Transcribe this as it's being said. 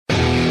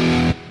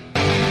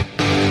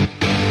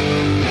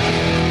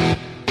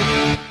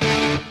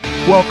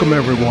Welcome,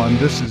 everyone.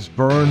 This is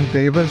Vern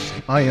Davis.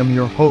 I am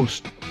your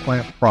host of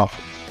Plant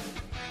Profits.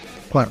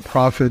 Plant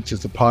Profits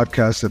is a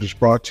podcast that is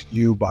brought to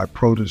you by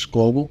Produce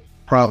Global,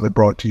 proudly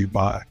brought to you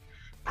by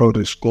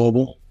Produce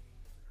Global.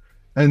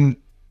 And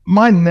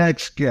my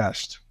next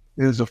guest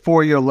is a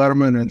four-year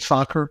letterman in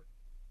soccer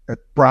at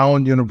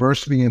Brown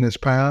University in his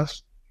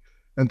past.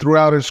 And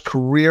throughout his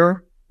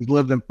career, he's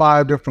lived in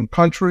 5 different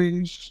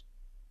countries,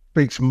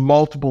 speaks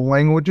multiple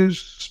languages,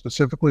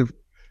 specifically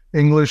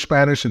English,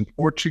 Spanish, and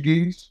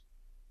Portuguese,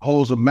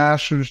 holds a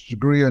master's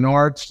degree in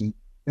arts and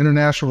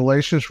international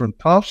relations from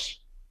Tufts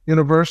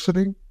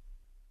University.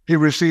 He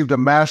received a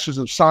master's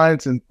of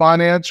science in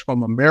finance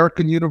from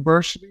American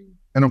University.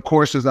 And of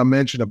course, as I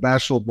mentioned, a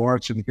bachelor of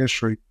arts in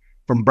history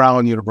from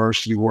Brown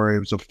University, where he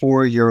was a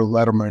 4-year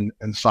letterman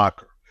in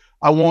soccer.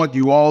 I want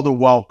you all to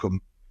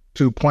welcome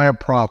to Plant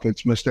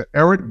Profits, Mr.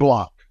 Eric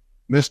Block.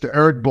 Mr.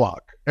 Eric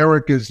Block.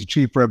 Eric is the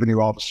Chief Revenue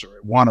Officer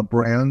at Wana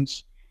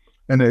Brands.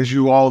 And as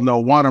you all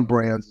know, Wana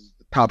Brands is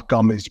the top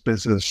gummies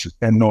business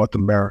in North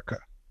America.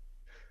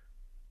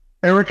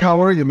 Eric,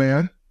 how are you,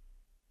 man?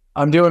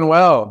 I'm doing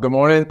well. Good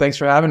morning. Thanks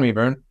for having me,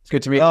 Vern. It's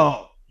good to meet you.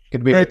 Oh,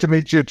 great to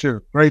meet you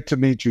too. Great to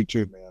meet you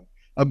too, man.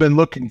 I've been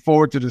looking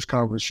forward to this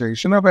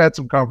conversation. I've had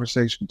some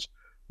conversations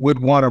with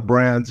Wana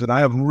Brands, and I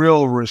have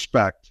real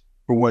respect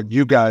for what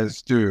you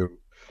guys do.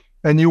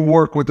 And you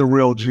work with the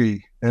real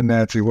G and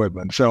Nancy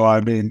Whitman. So,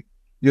 I mean,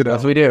 you know.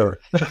 Yes, we do.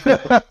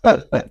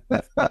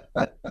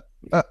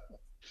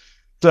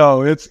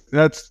 So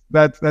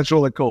that's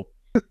really cool.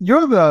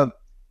 You're the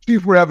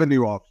Chief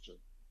Revenue Officer,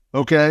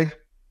 okay?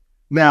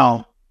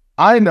 Now,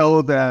 I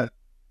know that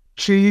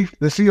the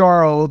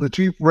CRO, the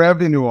Chief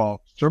Revenue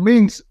Officer,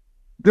 means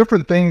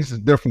different things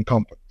in different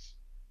companies,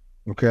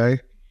 okay?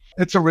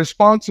 It's a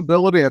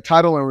responsibility, a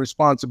title and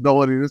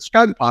responsibility that's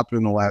gotten popular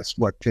in the last,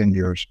 10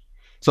 years,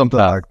 something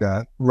like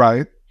that,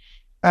 right?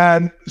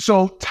 And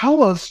so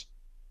tell us,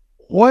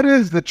 what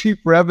is the Chief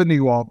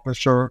Revenue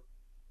Officer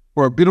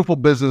for a beautiful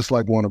business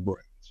like Wana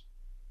Brands?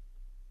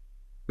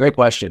 Great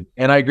question.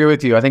 And I agree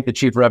with you. I think the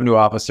Chief Revenue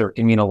Officer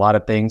can mean a lot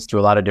of things to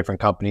a lot of different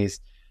companies,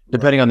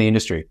 depending on the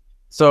industry.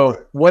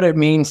 So what it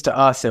means to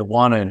us at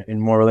Wana,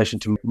 in more relation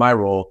to my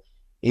role,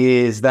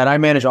 is that I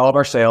manage all of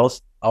our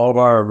sales, all of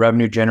our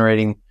revenue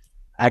generating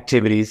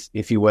activities,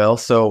 if you will.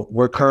 So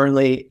we're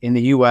currently in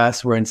the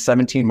US, we're in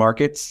 17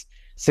 markets,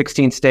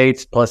 16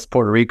 states plus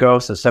Puerto Rico.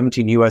 So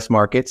 17 US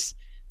markets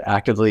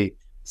actively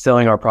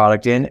selling our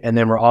product in. And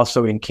then we're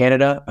also in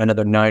Canada,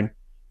 another 9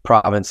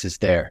 provinces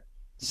there.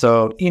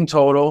 So in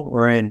total,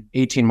 we're in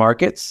 18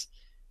 markets.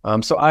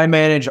 So I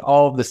manage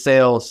all of the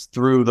sales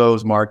through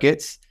those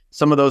markets.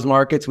 Some of those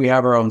markets, we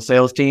have our own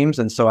sales teams.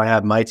 And so I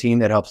have my team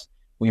that helps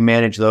we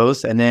manage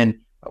those. And then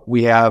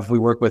we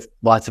work with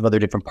lots of other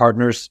different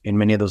partners in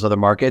many of those other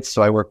markets.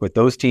 So I work with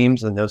those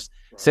teams and those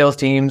sales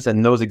teams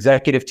and those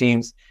executive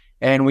teams.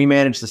 And we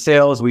manage the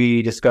sales.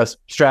 We discuss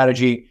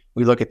strategy.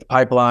 We look at the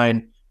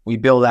pipeline. We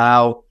build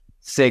out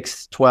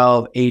 6,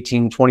 12,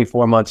 18,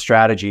 24-month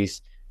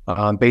strategies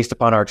based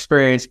upon our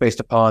experience, based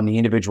upon the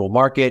individual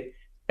market.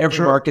 Every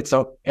market's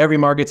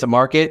a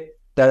market.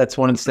 That's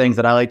one of the things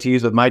that I like to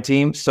use with my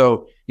team.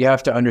 So you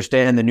have to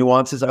understand the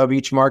nuances of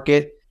each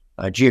market.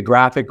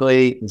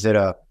 Geographically, is it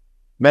a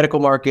medical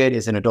market?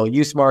 Is it an adult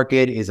use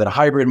market? Is it a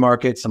hybrid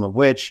market? Some of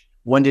which,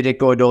 when did it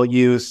go adult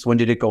use? When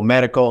did it go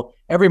medical?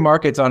 Every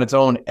market's on its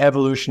own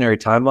evolutionary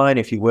timeline,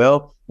 if you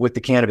will, with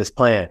the cannabis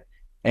plan.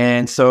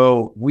 And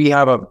so we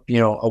have a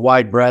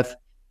wide breadth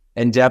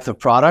and depth of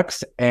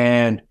products,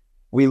 and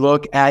we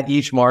look at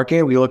each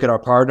market. We look at our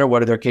partner,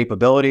 what are their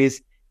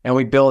capabilities, and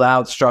we build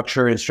out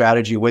structure and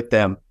strategy with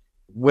them.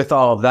 With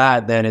all of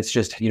that, then it's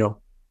just,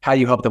 how do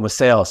you help them with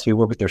sales? So we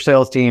work with their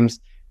sales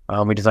teams.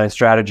 We design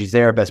strategies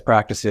there, best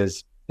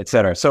practices, et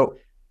cetera. So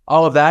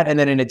all of that. And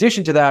then in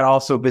addition to that,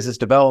 also business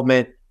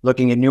development,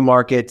 looking at new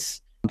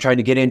markets, trying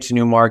to get into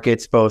new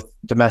markets, both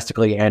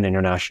domestically and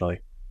internationally.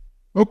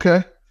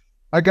 Okay.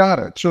 I got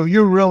it. So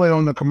you're really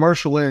on the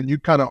commercial end. You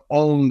kind of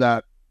own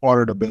that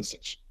part of the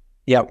business.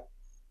 Yep.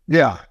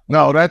 Yeah.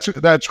 No,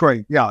 that's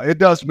great. Yeah. It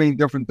does mean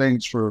different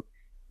things for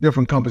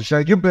different companies.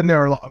 You've been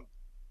there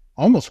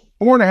almost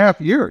 4.5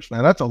 years,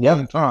 man. That's a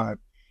long time.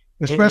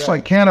 Especially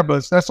like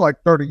cannabis. That's like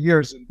 30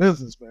 years in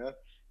business, man.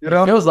 It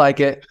feels like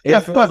it. It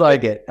feels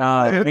like it. And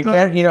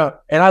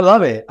I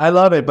love it.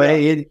 But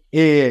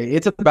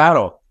it's a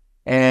battle.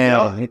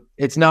 And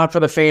it's not for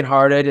the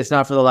faint-hearted. It's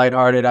not for the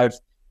lighthearted.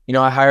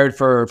 I hired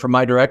for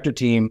my director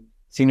team,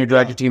 senior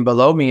director team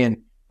below me, and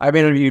I've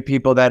interviewed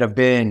people that have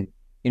been,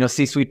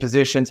 C-suite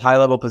positions,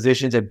 high-level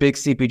positions at big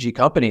CPG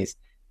companies.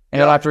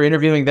 And after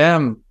interviewing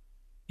them,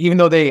 even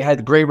though they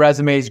had great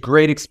resumes,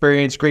 great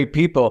experience, great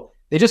people,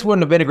 they just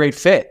wouldn't have been a great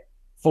fit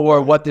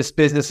for what this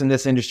business and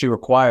this industry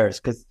requires.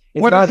 Because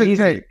what does it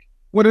take?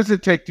 What does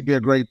it take to be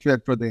a great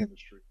fit for the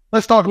industry?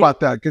 Let's talk about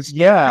that, because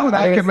you and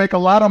I can make a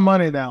lot of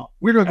money now.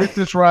 We're going to get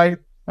this right.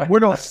 We're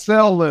going to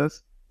sell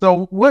this.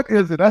 So what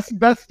is it?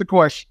 That's the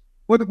question.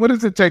 What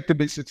does it take to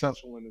be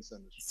successful in this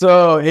industry?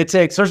 So it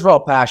takes, first of all,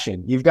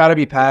 passion. You've got to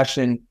be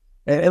passionate.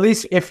 At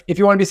least if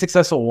you want to be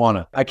successful,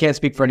 Wana. I can't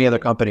speak for any other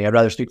company. I'd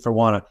rather speak for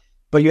Wana.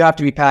 but you have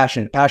to be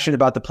passionate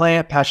about the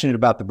plant, passionate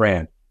about the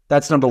brand.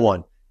 That's number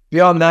one.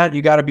 Beyond that,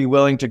 you got to be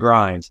willing to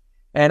grind.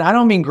 And I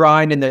don't mean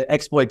grind in the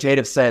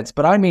exploitative sense,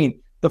 but I mean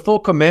the full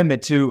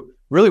commitment to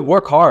really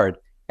work hard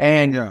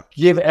and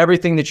give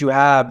everything that you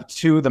have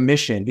to the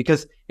mission,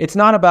 because it's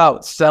not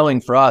about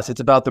selling for us. It's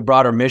about the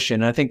broader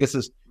mission. And I think this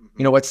is,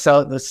 what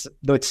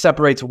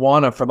separates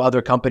Wana from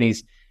other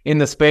companies in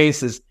the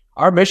space is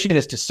our mission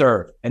is to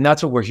serve. And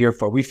that's what we're here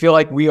for. We feel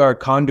like we are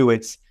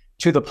conduits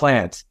to the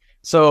plant.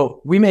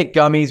 So we make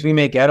gummies, we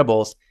make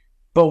edibles,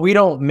 but we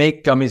don't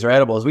make gummies or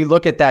edibles. We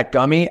look at that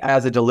gummy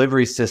as a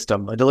delivery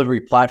system, a delivery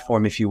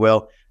platform, if you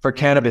will, for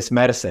cannabis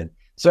medicine.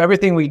 So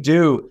everything we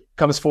do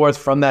comes forth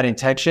from that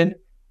intention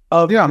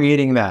of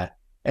creating that.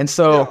 And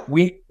so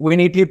we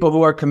need people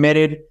who are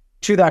committed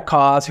to that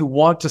cause, who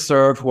want to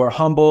serve, who are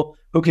humble,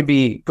 who can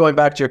be, going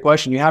back to your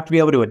question, you have to be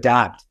able to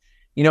adapt.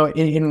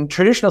 In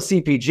traditional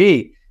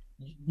CPG,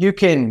 you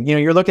can,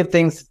 you're looking at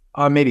things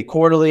on maybe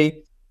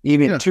quarterly,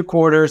 even 2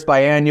 quarters,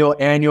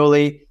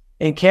 annually.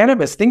 In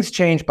cannabis, things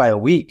change by a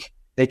week.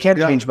 They can't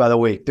change by the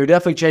week. They're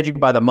definitely changing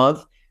by the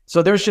month.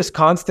 So there's just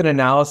constant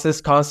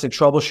analysis, constant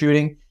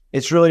troubleshooting.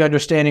 It's really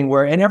understanding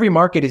where, and every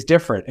market is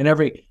different,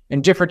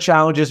 and different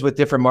challenges with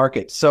different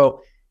markets.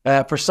 So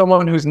for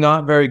someone who's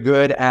not very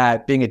good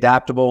at being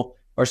adaptable,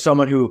 or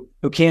someone who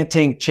can't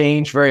take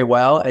change very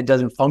well and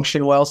doesn't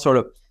function well, sort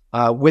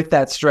of with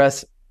that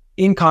stress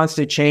in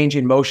constant change,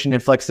 in motion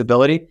and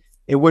flexibility,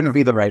 it wouldn't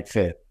be the right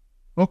fit.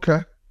 Okay,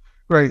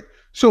 great.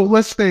 So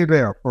let's stay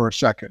there for a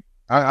second.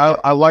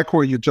 I like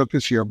where you took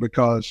us here,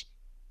 because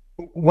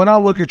when I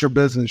look at your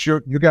business,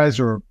 you guys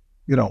are,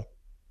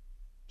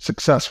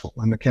 successful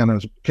in the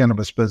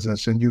cannabis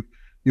business, and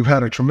you've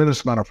had a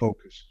tremendous amount of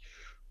focus.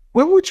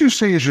 What would you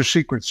say is your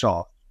secret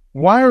sauce?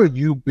 Why are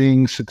you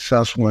being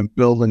successful in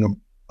building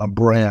a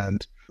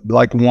brand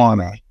like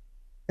Wana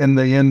in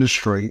the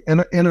industry, in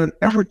an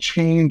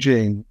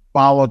ever-changing,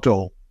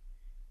 volatile,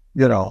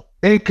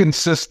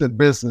 inconsistent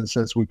business,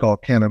 as we call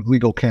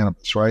legal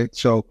cannabis, right?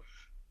 So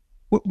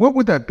what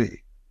would that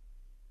be?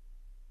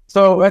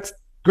 So that's a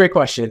great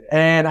question.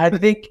 And I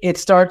think it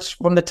starts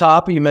from the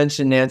top. You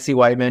mentioned Nancy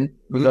Whiteman,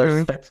 who's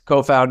our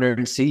co-founder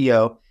and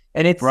CEO.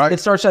 And it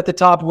starts at the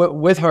top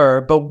with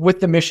her, but with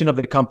the mission of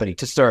the company,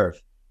 to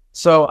serve.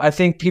 So I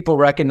think people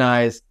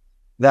recognize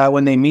that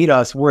when they meet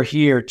us, we're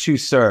here to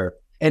serve.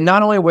 And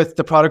not only with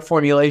the product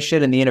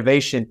formulation and the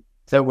innovation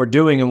that we're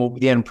doing and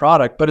the end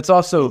product, but it's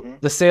also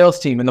the sales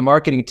team and the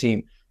marketing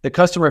team, the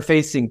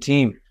customer-facing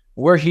team.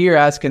 We're here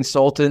as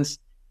consultants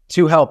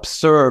to help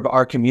serve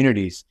our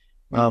communities.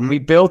 We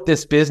built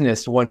this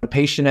business one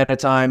patient at a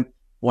time,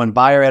 one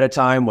buyer at a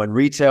time, one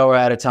retailer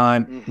at a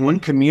time, one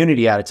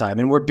community at a time.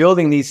 And we're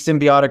building these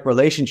symbiotic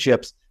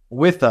relationships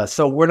with us.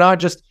 So we're not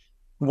just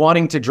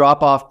wanting to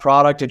drop off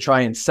product and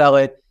try and sell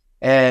it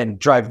and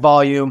drive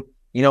volume.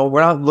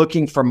 We're not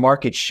looking for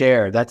market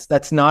share.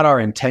 That's not our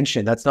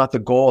intention. That's not the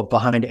goal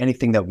behind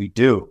anything that we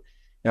do.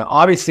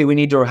 Obviously, we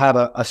need to have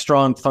a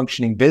strong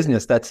functioning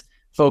business that's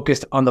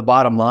focused on the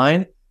bottom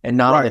line and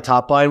not on the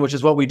top line, which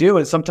is what we do.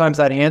 And sometimes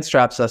that hand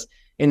straps us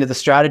into the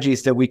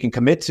strategies that we can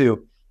commit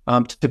to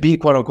be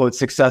quote unquote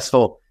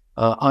successful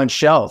on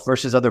shelf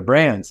versus other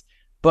brands.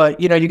 But,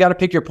 you got to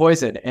pick your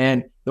poison.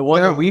 And the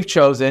one that we've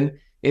chosen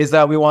is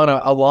that we want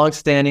a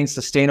long-standing,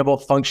 sustainable,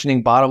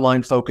 functioning, bottom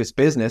line focused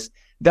business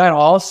that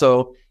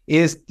also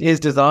is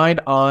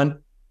designed on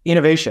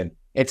innovation.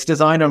 It's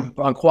designed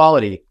on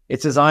quality.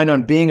 It's designed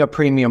on being a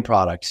premium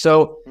product.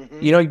 So,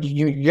 you're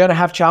going to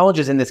have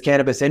challenges in this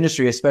cannabis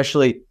industry,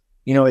 especially,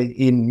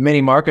 in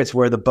many markets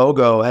where the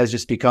BOGO has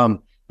just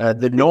become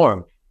the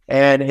norm.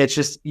 And it's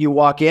just, you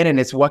walk in and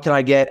it's, what can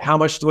I get?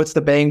 What's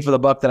the bang for the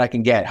buck that I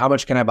can get? How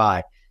much can I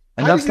buy?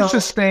 And how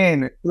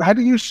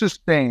do you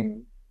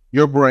sustain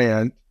your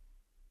brand?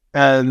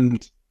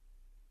 And,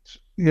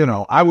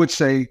 I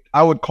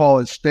would call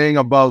it staying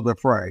above the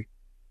fray,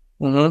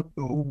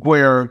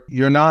 where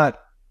you're not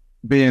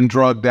being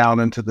drugged down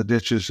into the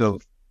ditches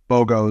of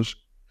BOGOs,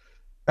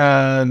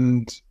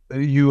 and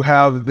you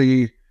have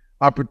the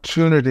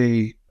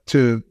opportunity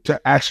to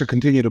actually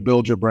continue to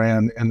build your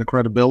brand and the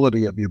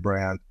credibility of your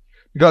brand.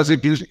 Because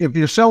if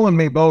you're selling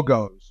me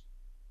BOGOs,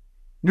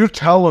 you're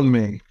telling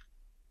me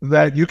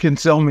that you can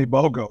sell me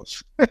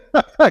BOGOs,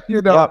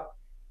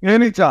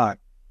 anytime.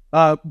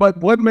 But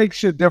what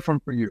makes it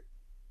different for you?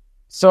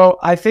 So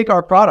I think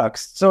our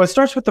products. So it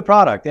starts with the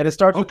product, and it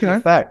starts with the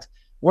effect.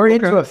 We're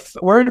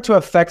into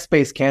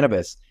effects-based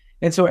cannabis,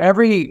 and so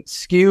every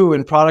SKU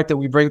and product that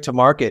we bring to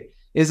market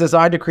is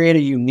designed to create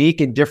a unique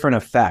and different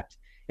effect.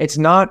 It's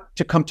not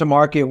to come to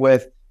market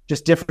with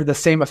just the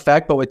same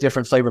effect, but with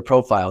different flavor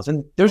profiles.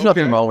 And there's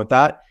nothing wrong with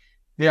that.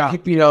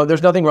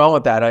 There's nothing wrong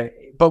with that.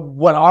 But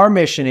what our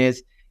mission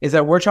is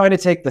that we're trying to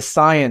take the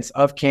science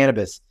of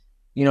cannabis,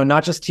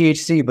 not just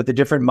THC, but the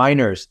different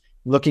minors,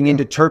 looking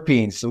into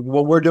terpenes. So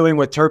what we're doing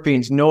with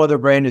terpenes, no other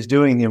brand is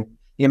doing.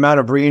 The amount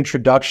of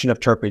reintroduction of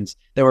terpenes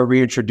that we're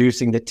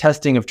reintroducing, the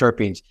testing of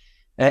terpenes,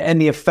 and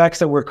the effects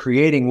that we're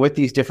creating with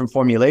these different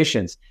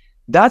formulations.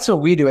 That's what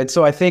we do. And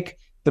so I think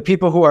the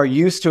people who are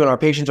used to, and our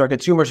patients, our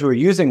consumers who are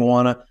using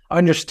Wana,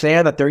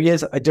 understand that there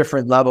is a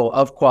different level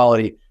of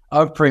quality,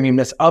 of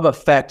premiumness, of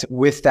effect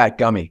with that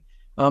gummy.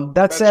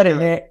 That said,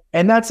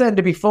 and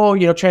to be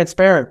full,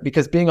 transparent,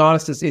 because being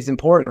honest is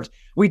important.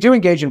 We do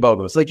engage in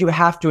BOGOs. Like, you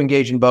have to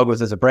engage in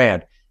BOGOs as a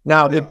brand.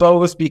 Now, if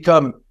BOGOs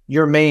become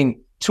your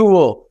main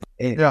tool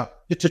to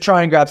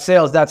try and grab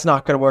sales, that's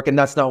not going to work, and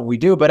that's not what we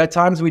do. But at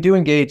times we do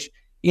engage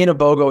in a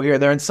BOGO here or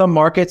there. In some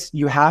markets,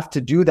 you have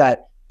to do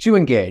that to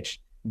engage.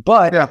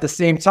 But at the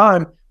same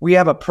time, we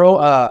have a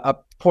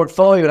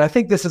portfolio, and I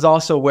think this is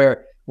also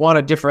where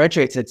Wana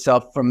differentiates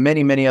itself from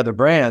many, many other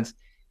brands,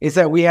 is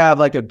that we have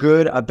like a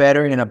good, a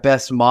better, and a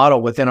best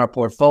model within our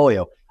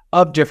portfolio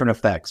of different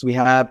effects. We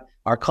have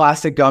our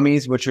classic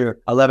gummies, which are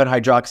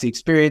 11-hydroxy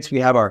experience. We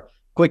have our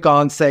quick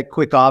onset,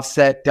 quick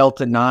offset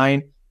Delta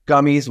 9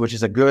 gummies, which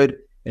is a good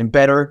and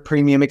better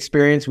premium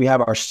experience. We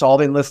have our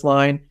solventless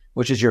line,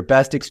 which is your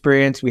best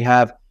experience. We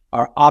have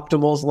our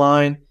optimals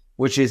line,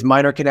 which is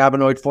minor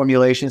cannabinoid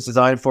formulations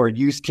designed for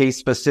use case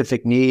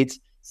specific needs,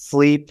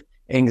 sleep,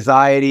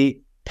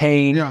 anxiety,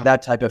 pain,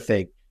 that type of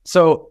thing.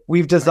 So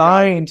we've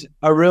designed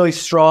a really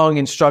strong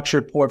and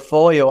structured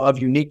portfolio of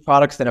unique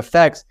products and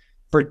effects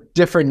for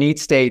different need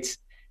states,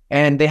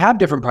 and they have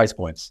different price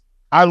points.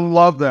 I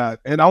love that.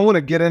 And I want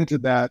to get into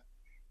that,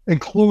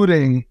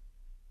 including,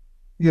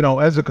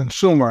 as a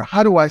consumer,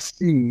 how do I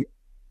see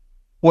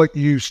what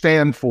you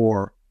stand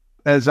for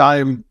as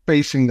I'm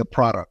facing the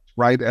product,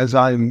 right? As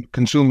I'm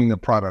consuming the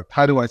product,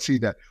 how do I see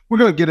that? We're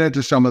going to get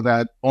into some of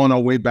that on our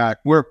way back.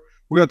 We're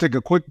going to take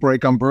a quick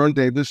break. I'm Vern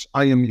Davis.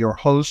 I am your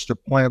host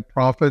of Plant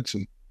Profits,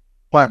 and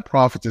Plant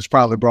Profits is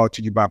proudly brought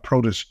to you by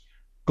Produce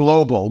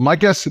Global. My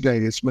guest today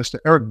is Mr.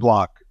 Eric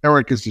Block.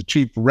 Eric is the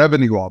Chief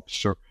Revenue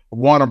Officer of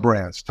Wana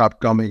Brands, top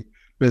gummy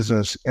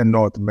business in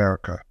North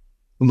America.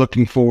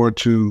 Looking forward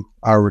to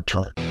our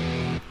return.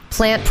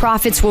 Plant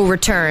Profits will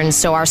return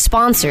so our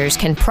sponsors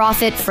can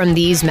profit from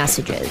these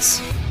messages.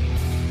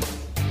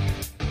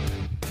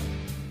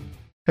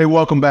 Hey,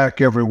 welcome back,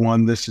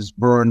 everyone. This is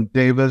Vern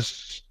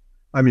Davis.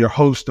 I'm your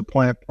host of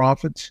Plant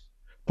Profits.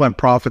 Plant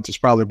Profits is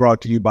proudly brought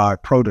to you by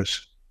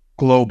Produce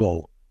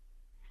Global.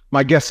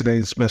 My guest today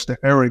is Mr.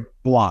 Eric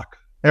Block.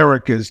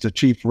 Eric is the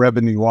Chief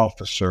Revenue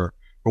Officer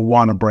for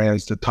Wana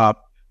Brands, the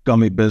top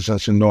gummy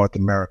business in North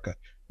America.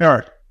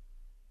 Eric,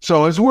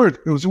 so as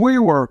we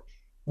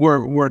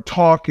were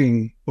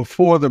talking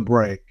before the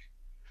break,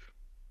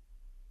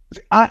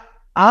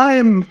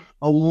 I'm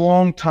a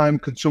longtime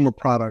consumer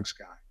products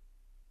guy.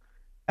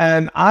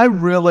 And I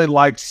really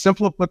like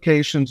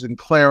simplifications and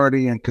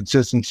clarity and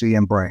consistency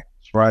in brands,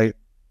 right?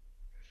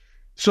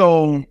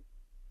 So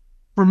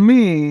for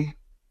me,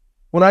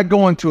 when I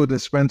go into a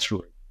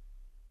dispensary,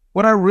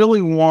 what I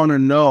really want to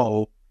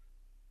know,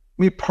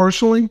 me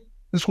personally,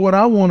 is what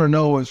I want to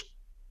know is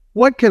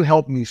what can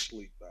help me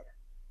sleep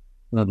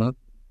better.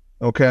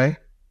 Okay?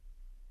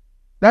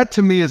 That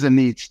to me is a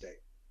need state.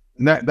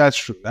 And that's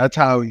true. That's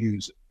how I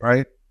use it,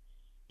 right?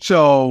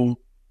 So,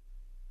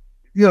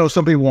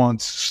 some people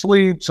want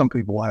sleep, some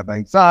people have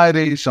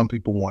anxiety, some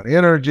people want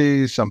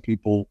energy, some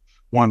people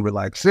want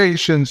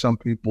relaxation, some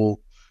people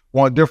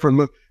want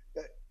different.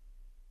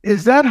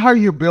 Is that how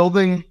you're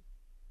building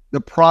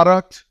the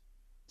product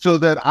so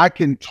that I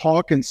can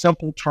talk in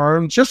simple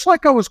terms, just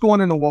like I was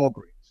going into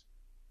Walgreens,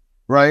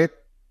 right?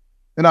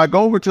 And I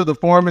go over to the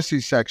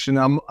pharmacy section.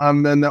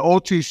 I'm in the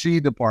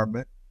OTC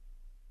department,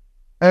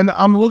 and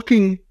I'm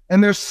looking,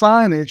 and there's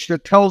signage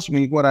that tells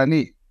me what I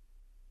need,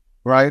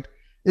 right?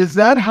 Is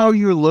that how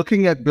you're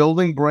looking at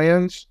building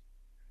brands?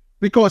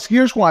 Because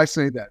here's why I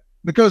say that.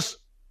 Because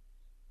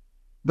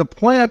the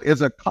plant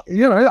is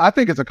I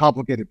think it's a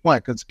complicated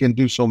plant because it can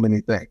do so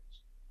many things.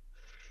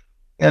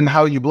 And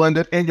how you blend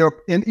it,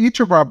 and each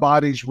of our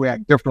bodies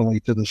react differently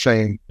to the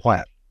same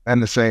plant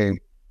and the same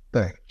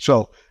thing.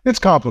 So it's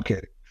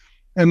complicated,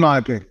 in my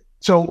opinion.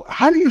 So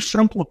how do you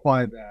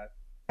simplify that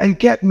and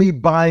get me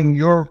buying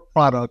your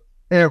product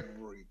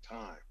every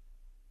time?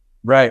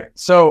 Right.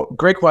 So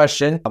great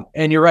question.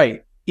 And you're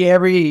right.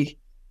 Every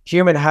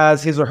human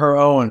has his or her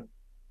own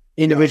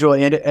individual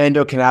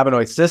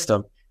endocannabinoid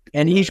system,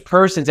 and each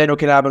person's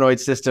endocannabinoid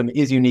system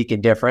is unique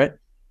and different.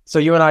 So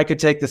you and I could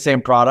take the same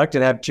product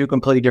and have two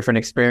completely different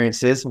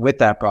experiences with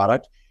that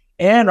product.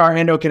 And our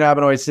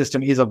endocannabinoid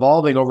system is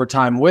evolving over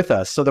time with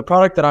us. So the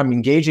product that I'm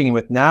engaging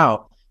with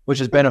now,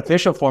 which is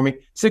beneficial for me,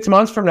 6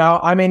 months from now,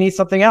 I may need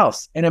something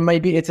else. And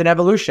it's an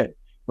evolution,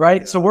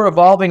 right? So we're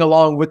evolving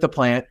along with the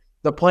plant.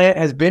 The plant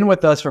has been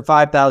with us for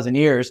 5,000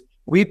 years.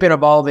 We've been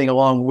evolving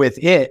along with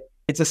it.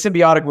 It's a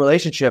symbiotic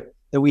relationship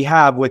that we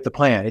have with the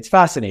plant. It's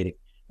fascinating,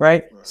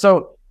 right?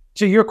 So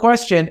to your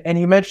question, and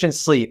you mentioned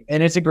sleep,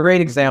 and it's a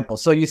great example.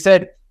 So you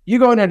said, you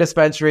go in a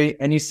dispensary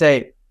and you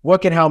say,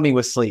 what can help me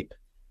with sleep?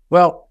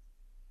 Well,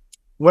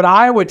 what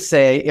I would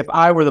say if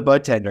I were the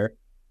bud tender,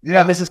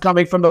 and this is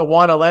coming from the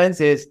Wana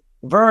lens, is,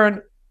 Vern,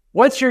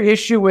 what's your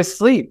issue with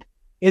sleep?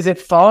 Is it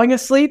falling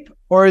asleep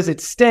or is it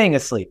staying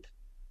asleep?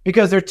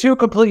 Because they're two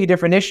completely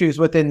different issues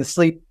within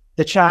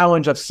the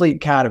challenge of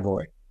sleep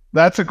category.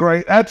 That's a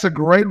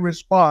great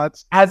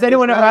response. Has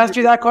anyone ever asked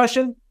you that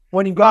question?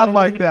 when you got Not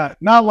like that.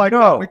 Not like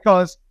that.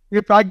 Because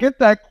if I get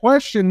that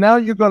question, now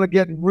you're going to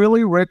get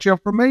really rich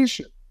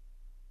information.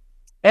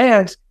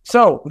 And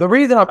so the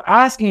reason I'm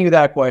asking you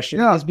that question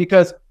is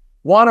because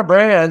Wana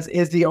Brands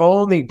is the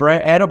only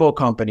edible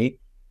company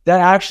that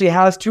actually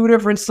has two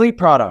different sleep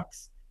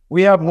products.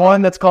 We have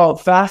one that's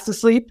called Fast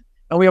Asleep,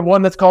 and we have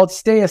one that's called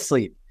Stay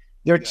Asleep.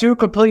 They're two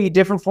completely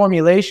different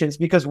formulations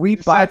because we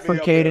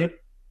bifurcated.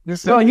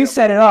 No, you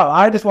set it up.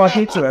 I just walked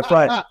into it,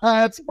 but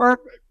that's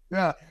perfect.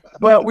 Yeah.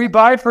 But we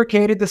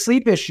bifurcated the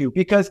sleep issue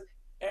because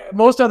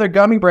most other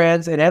gummy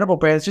brands and edible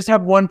brands just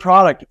have one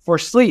product for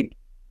sleep,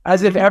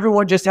 as if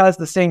everyone just has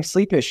the same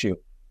sleep issue.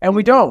 And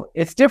we don't.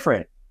 It's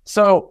different.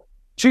 So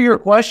to your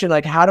question,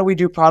 like, how do we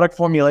do product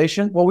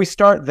formulation? Well, we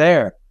start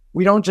there.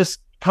 We don't just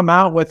come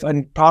out with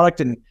a product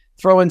and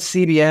throw in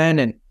CBN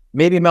and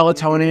maybe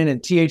melatonin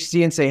and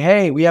THC and say,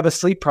 hey, we have a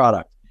sleep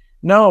product.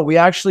 No, we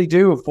actually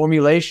do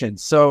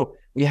formulations. So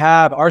we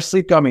have our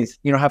sleep gummies,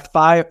 have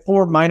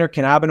 4 minor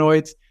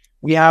cannabinoids.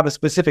 We have a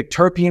specific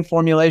terpene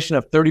formulation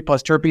of 30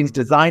 plus terpenes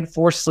designed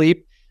for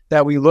sleep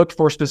that we looked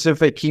for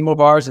specific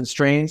chemobars and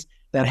strains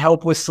that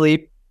help with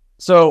sleep.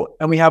 So,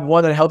 and we have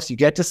one that helps you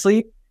get to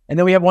sleep. And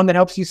then we have one that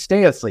helps you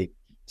stay asleep.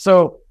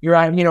 So you're,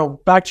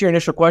 back to your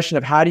initial question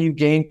of how do you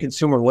gain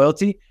consumer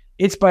loyalty?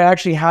 It's by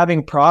actually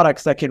having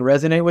products that can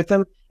resonate with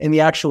them and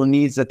the actual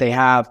needs that they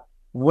have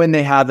when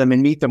they have them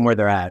and meet them where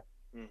they're at.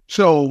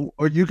 So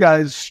you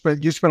guys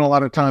spend a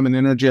lot of time and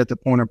energy at the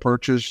point of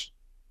purchase,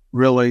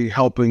 really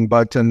helping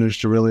budtenders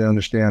to really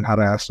understand how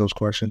to ask those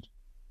questions?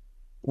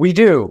 We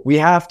do. We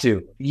have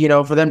to,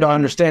 for them to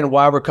understand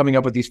why we're coming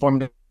up with these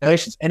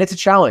formulations. And it's a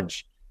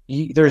challenge.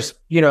 There's,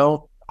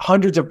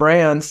 hundreds of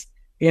brands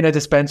in a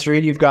dispensary.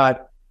 You've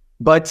got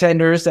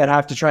budtenders that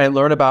have to try and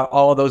learn about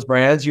all of those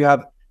brands. You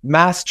have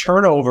mass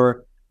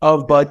turnover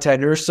of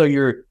budtenders. So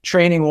you're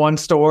training one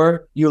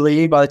store, you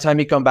leave, by the time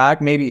you come back,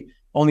 maybe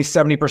only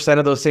 70%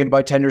 of those same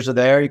budtenders are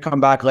there. You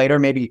come back later,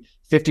 maybe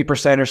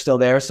 50% are still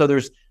there. So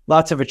there's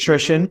lots of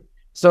attrition.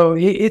 So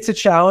it's a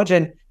challenge.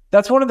 And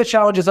that's one of the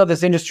challenges of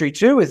this industry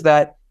too, is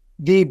that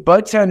the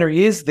budtender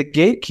is the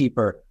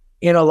gatekeeper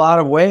in a lot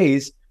of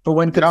ways for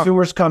when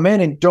consumers come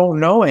in and don't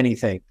know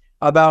anything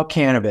about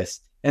cannabis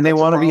and they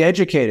want to be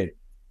educated.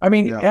 I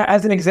mean,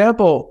 as an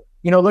example,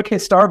 look at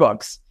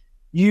Starbucks.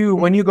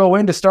 When you go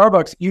into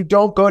Starbucks, you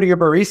don't go to your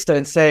barista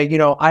and say,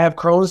 I have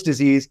Crohn's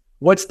disease.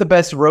 What's the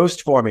best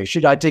roast for me?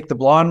 Should I take the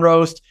blonde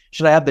roast?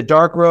 Should I have the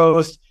dark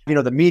roast?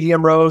 The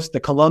medium roast, the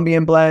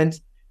Colombian blend?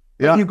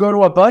 Yeah. You go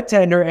to a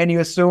budtender and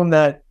you assume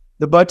that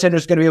the budtender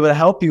is going to be able to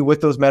help you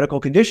with those medical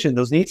conditions,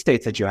 those need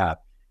states that you have.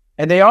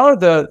 And they are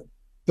the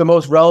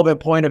most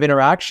relevant point of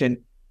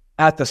interaction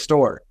at the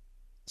store.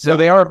 So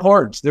they are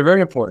important. They're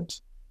very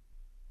important.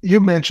 You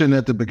mentioned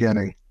at the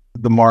beginning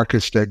the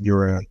markets that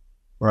you're in,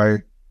 right?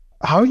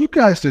 How are you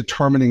guys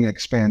determining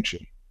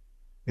expansion?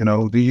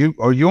 Are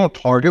you on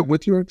target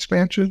with your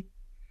expansion?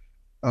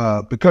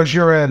 Because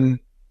you're in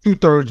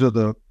 2/3 of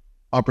the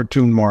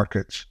opportune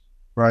markets,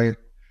 right?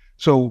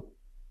 So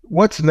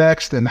what's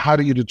next and how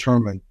do you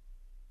determine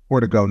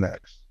where to go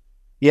next?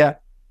 Yeah.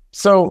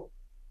 So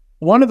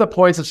one of the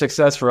points of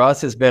success for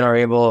us has been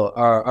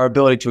our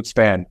ability to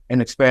expand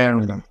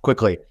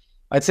quickly.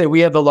 I'd say we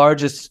have the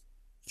largest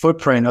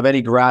footprint of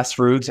any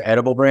grassroots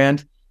edible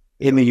brand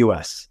in the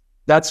US.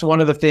 That's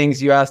one of the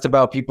things you asked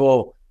about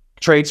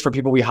traits for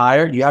people we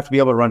hire. You have to be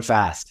able to run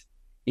fast.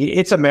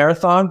 It's a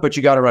marathon, but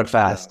you got to run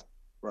fast.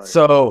 Yeah, right.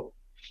 So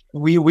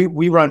we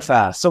run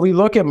fast. So we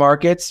look at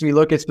markets, we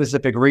look at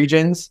specific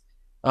regions.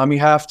 You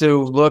have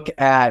to look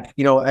at,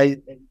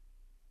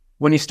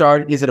 when you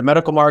start, is it a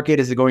medical market?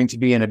 Is it going to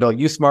be an adult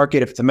use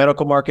market? If it's a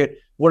medical market,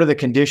 what are the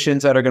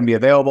conditions that are going to be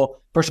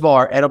available? First of all,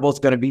 are edibles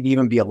going to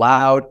even be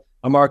allowed?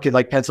 A market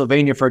like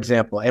Pennsylvania, for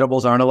example,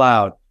 edibles aren't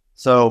allowed.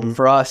 So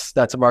for us,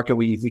 that's a market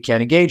we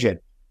can't engage in.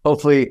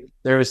 Hopefully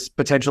there's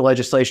potential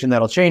legislation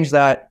that'll change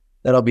that.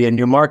 That'll be a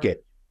new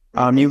market.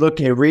 You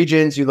look at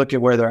regions, you look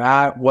at where they're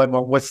at,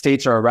 what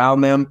states are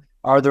around them.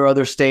 Are there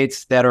other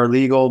states that are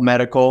legal,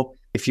 medical,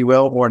 if you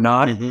will, or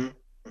not?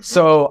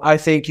 So I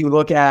think you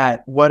look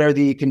at what are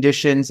the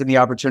conditions and the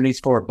opportunities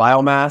for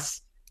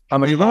biomass, how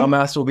much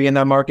biomass will be in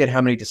that market,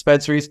 how many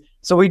dispensaries.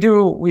 So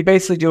we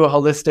basically do a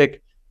holistic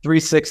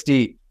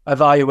 360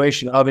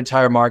 evaluation of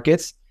entire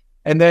markets.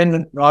 And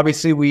then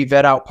obviously we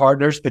vet out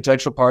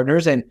potential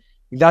partners. And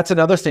that's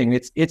another thing.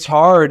 It's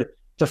hard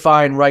to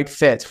find right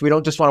fits. We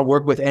don't just want to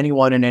work with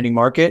anyone in any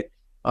market.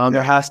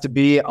 There has to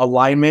be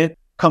alignment,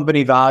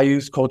 company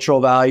values, cultural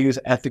values,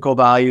 ethical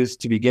values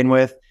to begin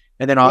with.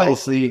 And then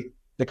obviously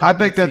I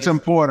think that's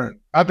important.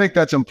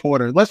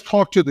 Let's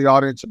talk to the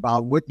audience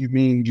about what you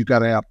mean you got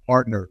to have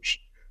partners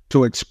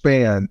to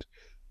expand,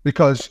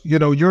 because,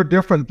 you're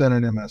different than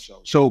an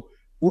MSO. So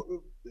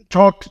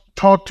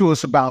talk to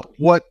us about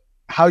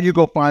how you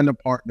go find a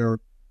partner,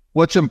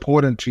 what's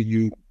important to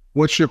you,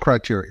 what's your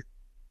criteria?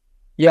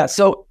 Yeah,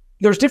 so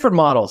there's different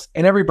models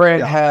and every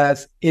brand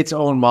has its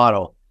own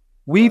model.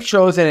 We've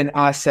chosen an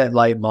asset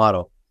light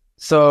model.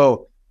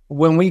 So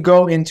when we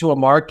go into a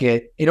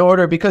market,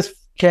 because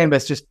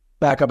cannabis, just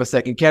back up a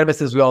second, cannabis,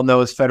 as we all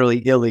know, is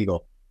federally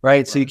illegal.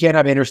 right? So you can't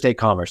have interstate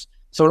commerce.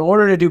 So in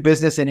order to do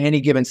business in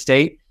any given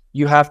state,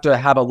 you have to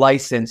have a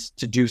license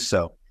to do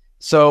so.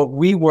 So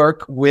we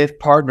work with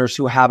partners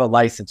who have a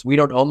license. We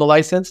don't own the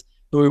license,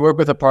 but we work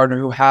with a partner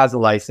who has a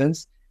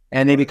license,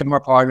 and they become our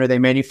partner. They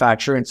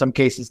manufacture. In some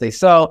cases, they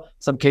sell.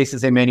 Some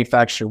cases, they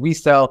manufacture. We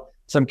sell.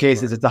 Some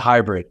cases, it's a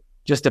hybrid.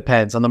 Just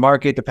depends on the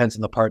market, depends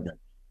on the partner.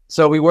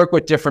 So we work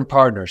with different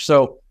partners.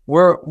 So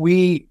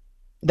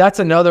that's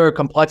another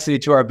complexity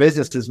to our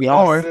business, is we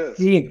have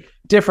 16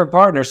 different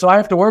partners. So I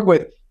have to work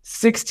with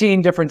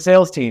 16 different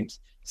sales teams,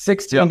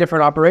 16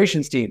 different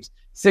operations teams,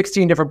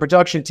 16 different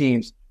production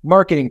teams,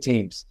 marketing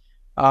teams,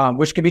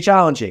 which can be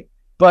challenging,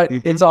 but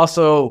it's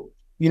also,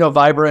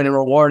 vibrant and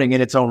rewarding in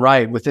its own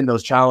right within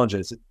those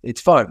challenges. It's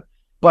fun,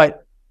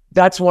 but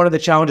that's one of the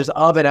challenges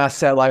of an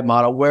asset-light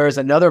model, whereas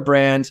another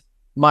brand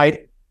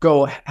might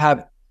go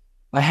have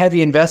a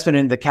heavy investment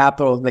in the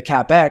capital, the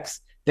CapEx.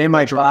 They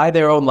might buy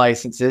their own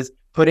licenses,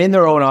 put in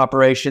their own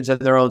operations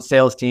and their own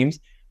sales teams,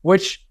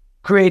 which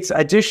creates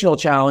additional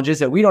challenges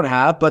that we don't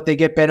have, but they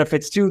get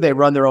benefits too. They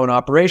run their own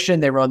operation,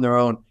 they run their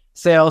own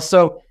sales.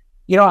 So,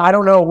 I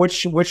don't know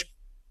which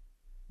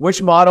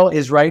model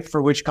is right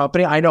for which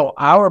company. I know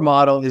our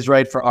model is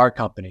right for our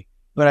company,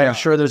 but I'm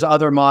sure there's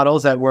other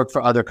models that work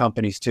for other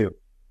companies too.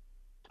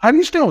 How do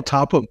you stay on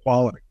top of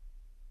quality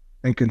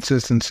and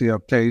consistency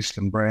of taste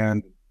and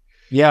brand?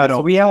 Yeah,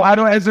 so I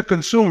don't, as a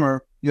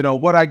consumer,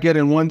 what I get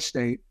in one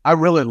state, I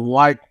really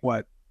like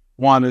what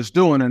Wana is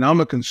doing, and I'm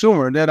a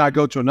consumer. And then I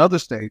go to another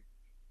state.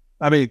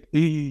 I mean,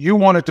 you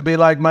want it to be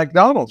like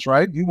McDonald's,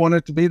 right? You want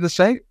it to be the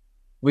same.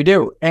 We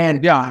do.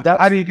 And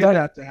how do you get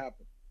that to happen?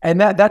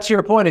 And that's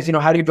your point, is,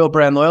 how do you build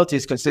brand loyalty?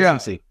 Is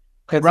consistency,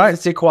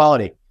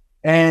 quality.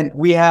 And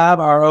we have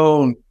our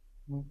own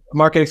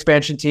market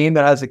expansion team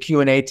that has a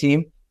Q&A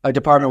team, a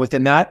department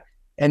within that.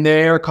 And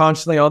they're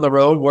constantly on the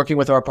road working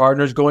with our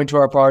partners, going to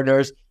our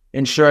partners,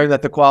 ensuring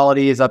that the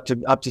quality is up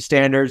to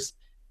standards.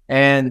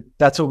 And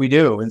that's what we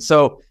do. And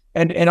so,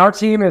 and our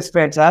team is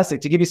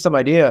fantastic. To give you some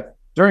idea,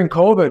 during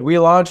COVID, we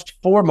launched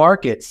 4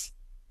 markets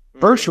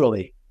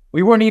virtually.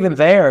 We weren't even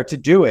there to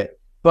do it,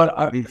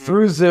 but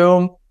through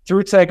Zoom,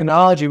 through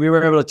technology, we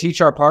were able to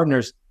teach our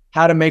partners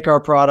how to make our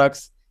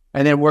products,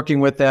 and then working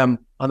with them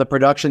on the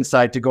production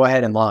side to go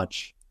ahead and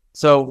launch.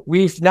 So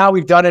we've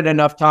done it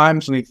enough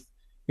times.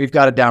 We've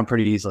got it down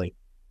pretty easily.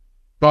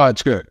 Oh,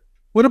 it's good.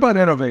 What about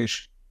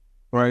innovation,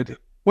 right?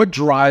 What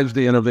drives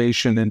the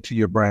innovation into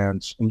your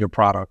brands and your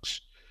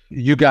products?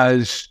 You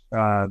guys,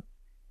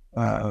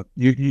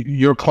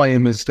 your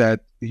claim is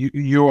that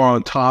you are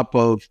on top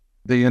of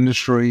the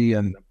industry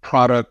and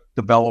product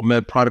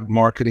development, product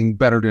marketing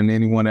better than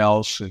anyone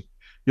else. And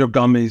your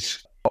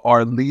gummies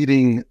are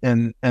leading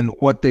in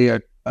what they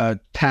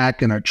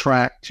attack and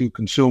attract to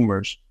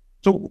consumers.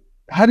 So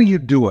how do you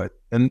do it?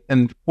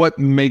 And what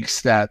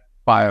makes that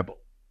viable?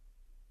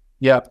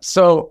 Yeah.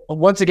 So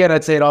once again,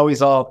 I'd say it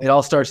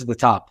all starts at the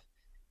top,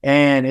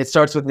 and it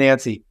starts with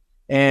Nancy.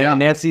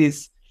 And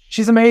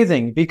she's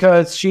amazing,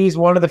 because she's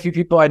one of the few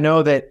people I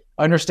know that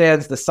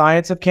understands the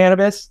science of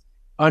cannabis,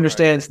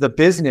 understands the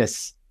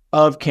business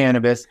of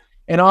cannabis,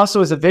 and also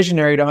is a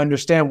visionary to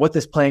understand what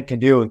this plant can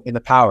do in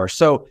the power.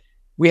 So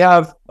we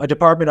have a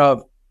department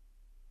of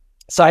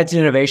science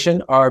and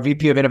innovation. Our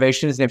VP of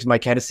innovation, his name's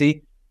Mike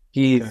Hennessy.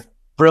 He's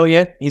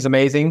brilliant. He's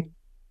amazing.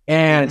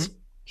 And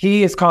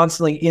he is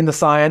constantly in the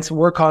science.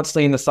 We're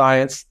constantly in the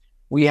science.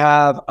 We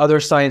have other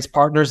science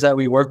partners that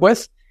we work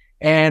with,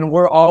 and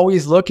we're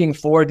always looking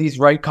for these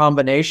right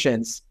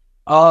combinations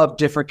of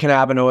different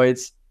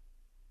cannabinoids,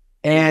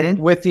 and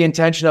with the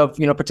intention of,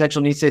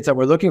 potential need states that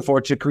we're looking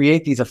for to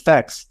create these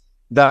effects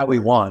that we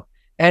want.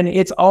 And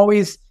it's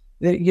always,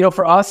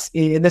 for us,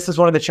 and this is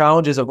one of the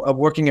challenges of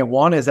working at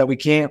Wana, is that we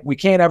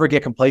can't ever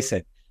get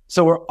complacent.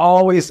 So we're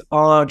always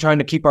trying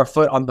to keep our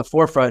foot on the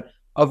forefront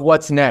of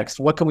what's next.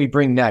 What can we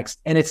bring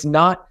next? And it's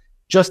not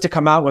just to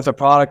come out with a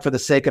product for the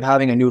sake of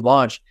having a new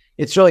launch.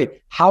 It's really,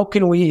 how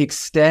can we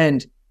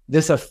extend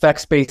this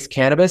effects-based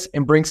cannabis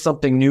and bring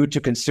something new to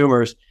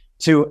consumers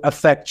to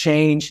affect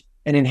change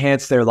and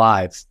enhance their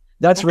lives?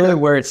 That's really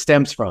where it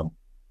stems from.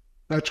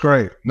 That's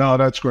great. No,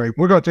 that's great.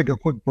 We're going to take a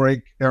quick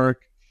break, Eric.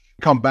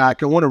 Come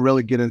back. I want to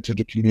really get into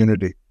the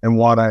community and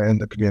Wana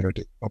and the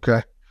community.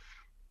 Okay.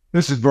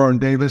 This is Vern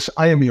Davis.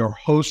 I am your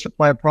host of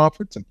Plant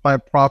Profits, and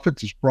Plant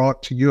Profits is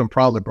brought to you and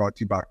proudly brought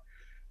to you by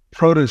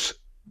Produce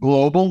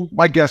Global.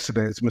 My guest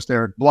today is Mr.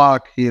 Eric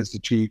Block. He is the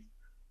Chief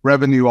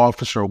Revenue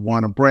Officer of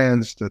Wana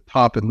Brands, the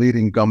top and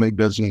leading gummy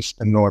business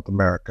in North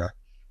America.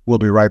 We'll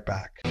be right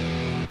back.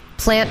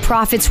 Plant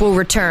Profits will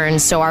return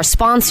so our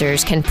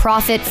sponsors can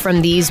profit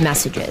from these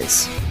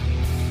messages.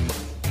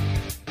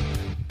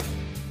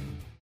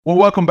 Well,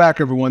 welcome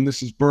back, everyone.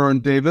 This is Vern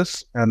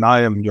Davis, and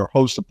I am your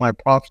host of Plant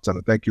Profits, and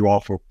I thank you all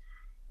for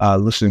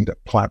listening to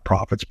Plant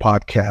Profits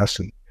podcast,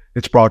 and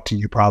it's brought to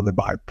you proudly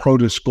by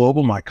Produce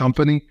Global, my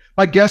company.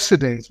 My guest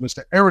today is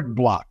Mr. Eric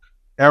Block.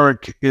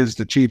 Eric is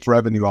the Chief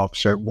Revenue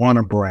Officer at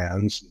Wana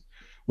Brands.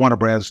 Wana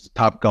Brands is the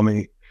top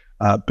gummy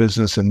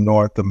business in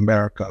North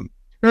America.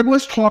 Eric,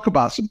 let's talk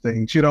about some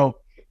things.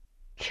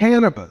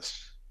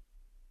 Cannabis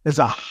is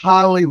a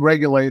highly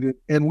regulated,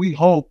 and we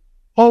hope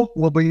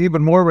will be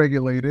even more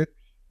regulated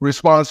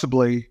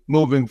responsibly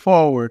moving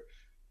forward.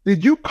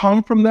 Did you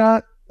come from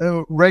that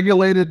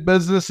regulated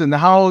business, and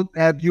how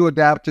have you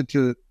adapted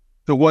to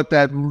what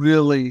that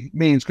really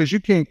means? Because you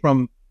came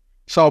from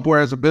software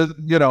as a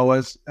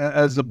business,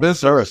 as a business,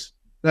 Service.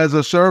 as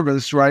a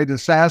service, right? A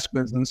SaaS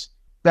business.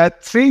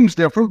 That seems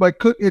different, but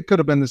it could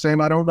have been the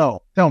same. I don't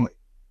know. Tell me.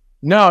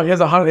 No,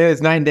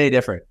 it's 9 day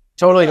different.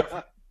 Totally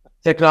different.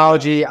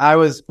 Technology.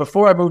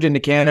 Before I moved into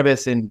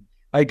cannabis, and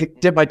I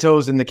dipped my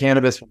toes in the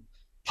cannabis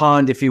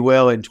pond, if you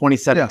will, in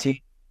 2017,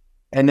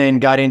 and then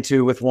got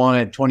into with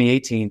Wana in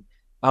 2018.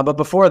 But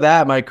before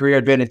that, my career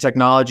had been in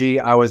technology.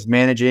 I was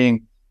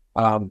managing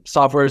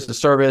software as a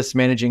service,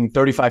 managing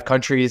 35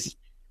 countries,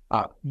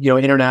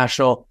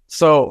 international.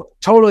 So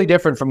totally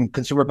different from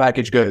consumer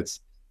packaged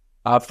goods.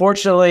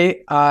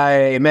 Fortunately,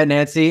 I met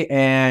Nancy,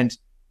 and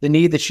the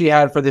need that she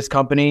had for this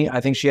company, I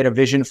think she had a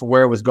vision for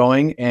where it was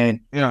going. And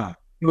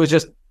it was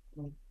just,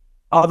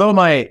 although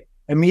my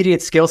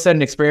immediate skill set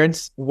and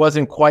experience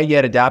wasn't quite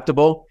yet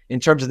adaptable in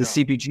terms of the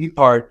CPG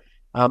part,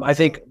 I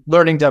think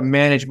learning to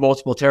manage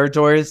multiple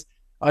territories,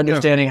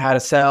 understanding how to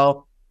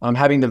sell,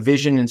 having the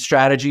vision and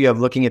strategy of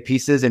looking at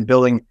pieces and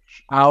building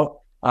out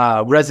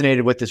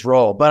resonated with this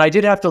role. But I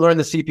did have to learn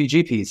the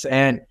CPG piece,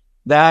 and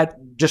that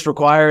just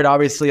required,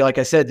 obviously, like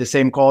I said, the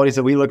same qualities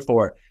that we look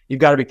for. You've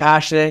got to be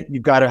passionate,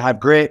 you've got to have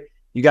grit,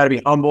 you got to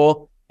be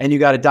humble, and you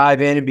got to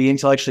dive in and be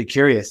intellectually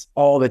curious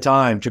all the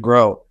time to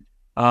grow.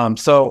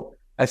 So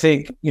I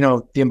think,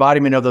 the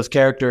embodiment of those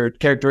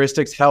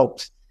characteristics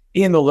helped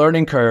in the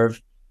learning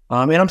curve.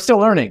 And I'm still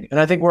learning, and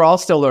I think we're all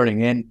still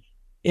learning. And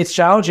it's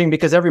challenging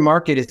because every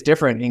market is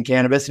different in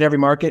cannabis, and every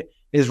market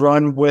is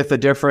run with a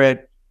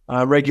different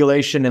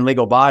regulation and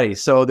legal body.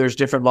 So there's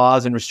different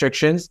laws and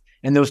restrictions,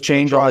 and those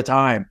change all the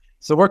time.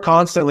 So we're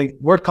constantly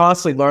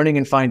learning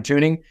and fine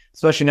tuning,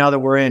 especially now that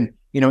we're in,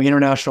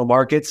 international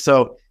markets.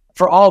 So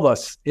for all of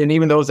us, and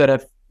even those that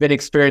have been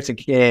experienced in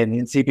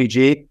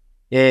CPG,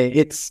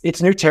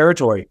 it's new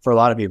territory for a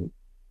lot of people.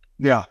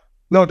 Yeah,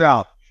 no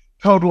doubt.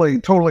 Totally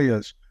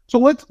is. So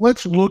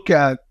let's look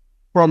at,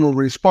 from a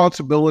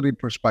responsibility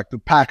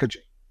perspective,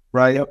 packaging,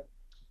 right? Yep.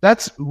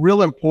 That's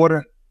real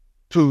important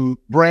to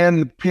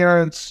brand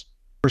appearance,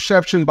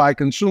 perception by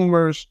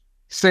consumers,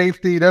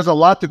 safety. There's a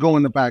lot to go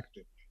in the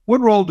packaging.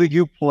 What role do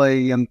you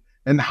play in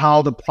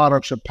how the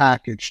products are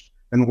packaged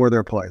and where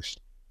they're placed?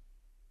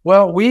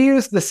 Well, we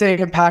use the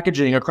same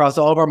packaging across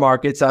all of our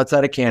markets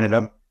outside of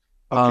Canada.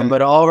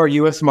 But all of our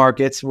U.S.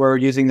 markets, we're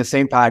using the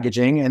same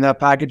packaging, and that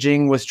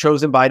packaging was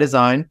chosen by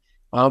design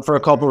for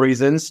a couple of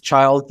reasons.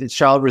 It's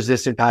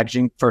child-resistant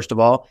packaging, first of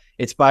all.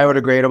 It's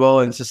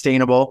biodegradable and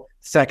sustainable,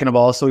 second of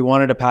all. So we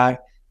wanted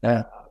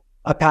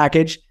a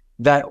package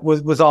that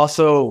was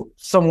also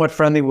somewhat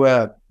friendly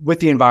with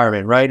the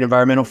environment, right?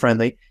 Environmental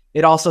friendly.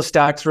 It also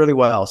stacks really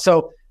well.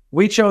 So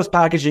we chose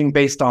packaging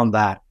based on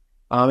that.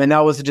 And that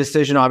was a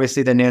decision,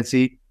 obviously, that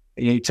Nancy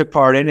took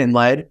part in and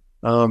led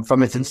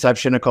from its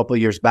inception a couple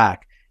of years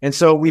back. And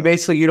so we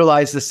basically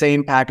utilize the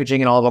same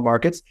packaging in all of our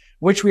markets,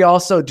 which we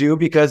also do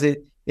because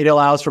it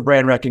allows for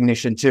brand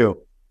recognition too.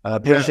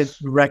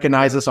 Patients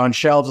recognize us on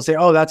shelves and say,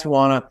 oh, that's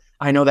Wana.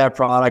 I know that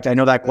product. I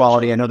know that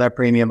quality. I know that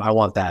premium. I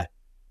want that.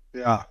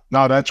 Yeah,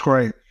 no, that's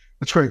great.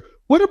 That's great.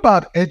 What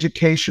about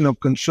education of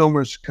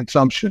consumers'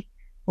 consumption?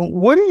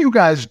 What do you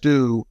guys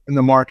do in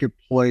the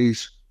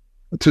marketplace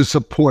to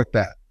support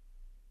that?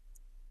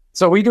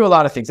 So we do a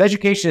lot of things.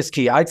 Education is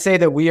key. I'd say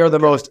that we are the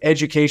most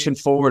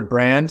education-forward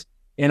brand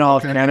in all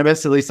of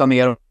cannabis, at least on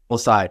the edible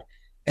side.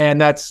 And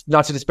that's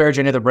not to disparage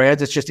any other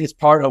brands. It's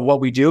part of what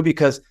we do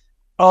because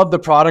of the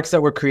products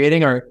that we're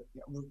creating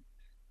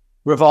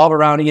revolve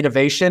around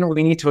innovation.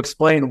 We need to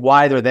explain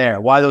why they're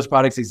there, why those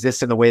products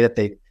exist in the way that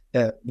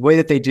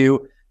they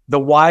do, the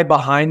why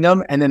behind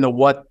them, and then the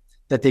what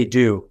that they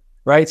do,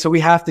 right? So we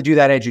have to do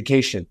that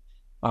education.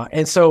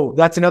 And so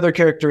that's another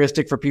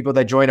characteristic for people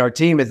that join our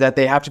team is that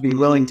they have to be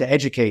willing to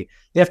educate.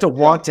 They have to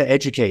want to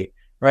educate,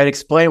 right?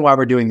 Explain why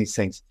we're doing these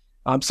things.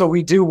 So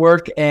we do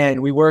work,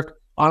 and we work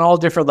on all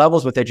different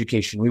levels with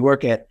education. We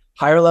work at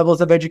higher levels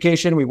of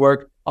education. We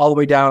work all the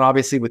way down,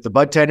 obviously, with the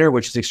bud tender,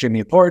 which is extremely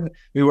important.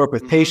 We work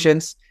with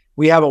patients.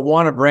 We have a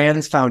Wana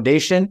Brands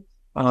Foundation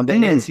that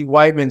Nancy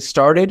Whiteman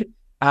started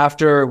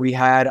after we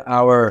had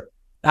our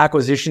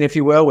acquisition, if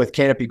you will, with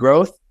Canopy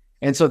Growth.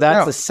 And so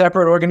that's a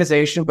separate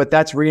organization, but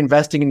that's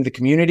reinvesting into the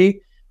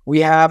community. We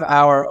have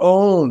our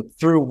own,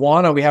 through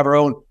Wana, we have our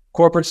own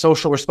corporate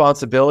social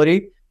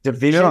responsibility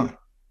division. Yeah.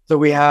 So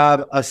we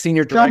have a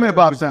senior director. Tell me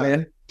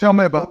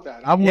about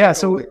that.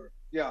 So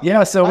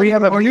we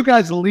have are you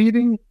guys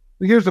leading?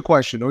 Here's the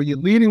question. Are you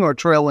leading or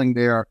trailing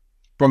there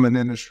from an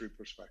industry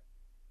perspective?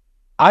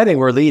 I think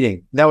we're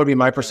leading. That would be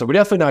my perspective. We're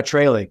definitely not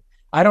trailing.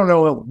 I don't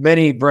know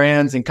many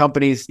brands and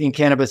companies in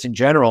cannabis in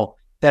general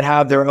that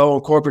have their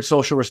own corporate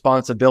social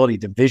responsibility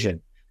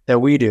division that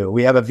we do.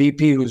 We have a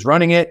VP who's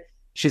running it.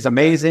 She's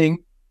amazing.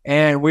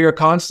 And we are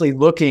constantly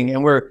looking,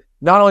 and we're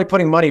not only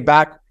putting money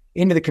back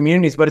into the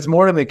communities, but it's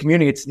more than the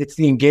community. It's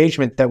the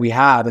engagement that we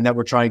have and that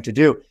we're trying to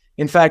do.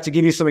 In fact, to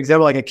give you some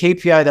example, like a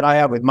KPI that I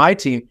have with my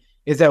team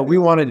is that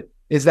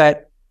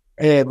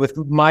with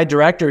my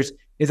directors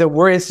is that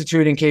we're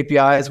instituting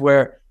KPIs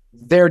where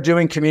they're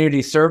doing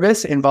community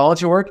service and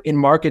volunteer work in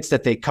markets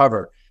that they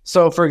cover.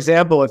 So for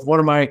example, if one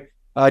of my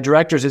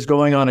directors is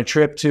going on a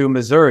trip to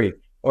Missouri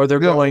or they're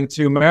going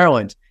to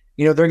Maryland,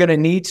 they're going to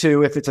need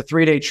to, if it's a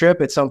 3-day trip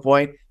at some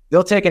point,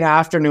 they'll take an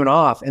afternoon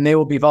off and they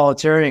will be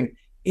volunteering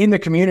in the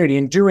community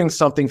and doing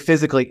something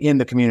physically in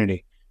the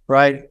community,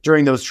 right,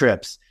 during those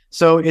trips.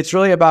 So it's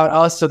really about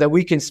us so that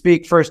we can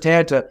speak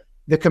firsthand to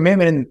the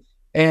commitment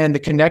and the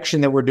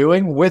connection that we're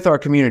doing with our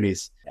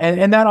communities.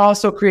 And that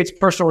also creates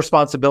personal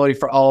responsibility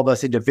for all of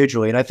us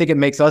individually. And I think it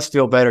makes us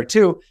feel better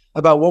too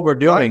about what we're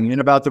doing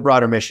and about the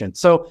broader mission.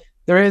 So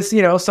there is,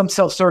 some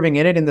self-serving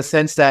in it in the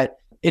sense that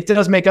it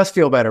does make us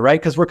feel better, right?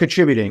 Because we're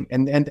contributing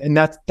and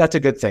that's a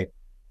good thing.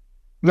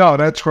 No,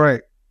 that's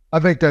great.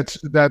 I think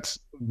that's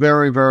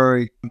very,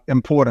 very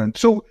important.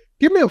 So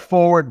give me a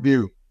forward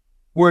view.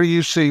 Where do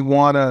you see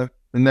Wana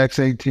the next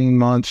 18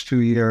 months,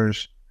 2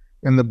 years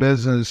in the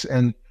business,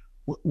 and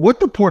what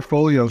the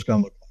portfolio is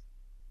going to look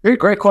like?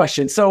 Great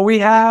question. So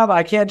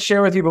I can't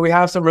share with you, but we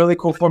have some really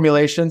cool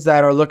formulations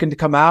that are looking to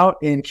come out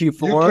in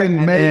Q4. You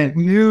can make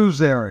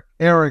news, Eric.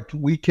 Eric,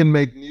 we can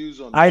make news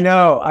on this. I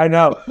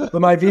know. But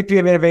my VP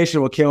of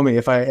innovation will kill me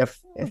if I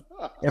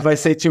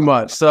say too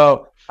much.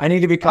 So I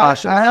need to be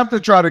cautious. I have to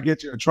try to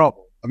get you in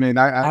trouble. I mean,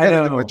 I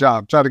have to do my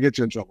job. Try to get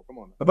you in trouble. Come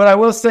on. But I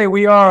will say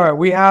we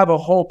have a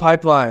whole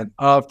pipeline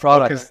of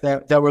products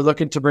that we're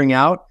looking to bring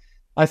out.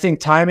 I think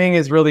timing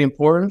is really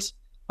important.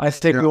 I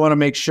think we want to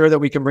make sure that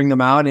we can bring them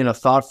out in a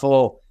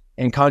thoughtful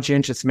and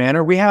conscientious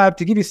manner. We have,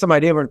 to give you some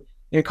idea,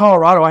 in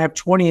Colorado, I have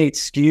 28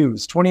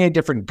 SKUs, 28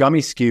 different gummy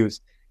SKUs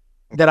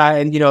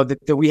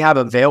that we have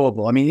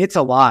available. I mean, it's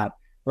a lot,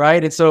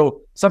 right? And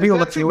so some people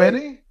look too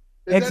many.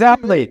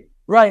 Exactly.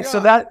 Right. Yeah. So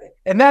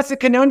that's a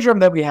conundrum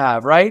that we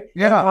have, right?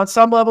 Yeah. And on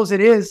some levels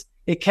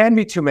it can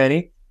be too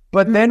many,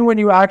 but then when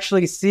you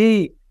actually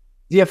see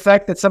the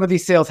effect that some of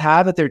these sales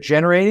have that they're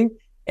generating,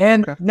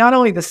 and not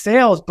only the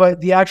sales,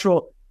 but the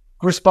actual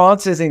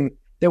responses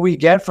that we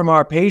get from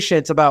our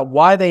patients about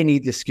why they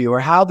need the SKU or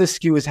how the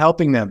SKU is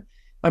helping them.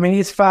 I mean,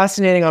 it's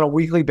fascinating on a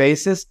weekly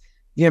basis,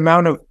 the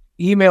amount of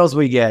emails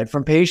we get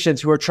from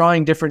patients who are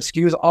trying different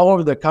SKUs all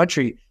over the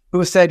country who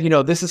have said,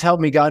 this has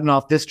helped me gotten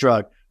off this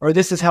drug, or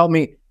this has helped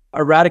me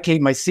eradicate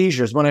my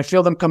seizures. When I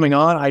feel them coming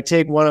on, I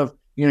take one of,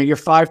 your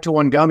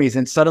 5-to-1 gummies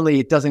and suddenly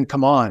it doesn't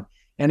come on.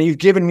 And you've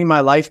given me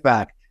my life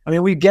back. I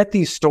mean, we get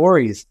these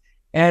stories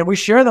and we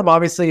share them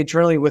obviously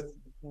internally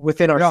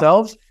within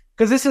ourselves.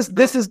 Because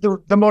this is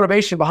the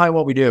motivation behind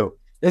what we do.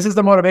 This is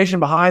the motivation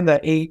behind the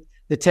 8,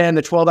 the 10,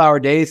 the 12-hour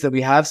days that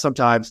we have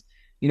sometimes,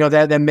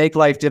 that make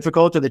life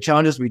difficult or the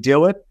challenges we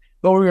deal with.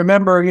 But we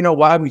remember,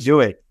 why we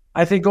do it.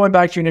 I think going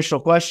back to your initial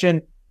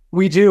question,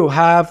 we do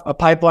have a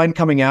pipeline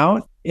coming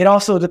out. It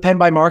also depends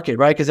by market,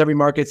 right? Because every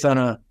market's on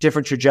a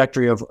different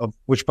trajectory of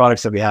which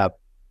products that we have.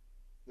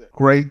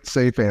 Great,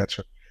 safe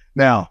answer.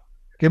 Now,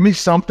 give me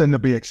something to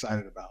be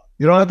excited about.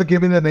 You don't have to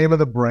give me the name of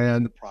the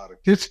brand, the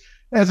product. Just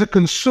as a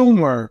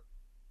consumer,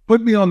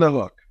 put me on the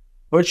hook.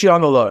 Put you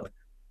on the hook.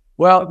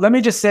 Well, let me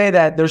just say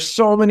that there's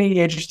so many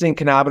interesting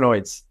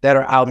cannabinoids that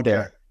are out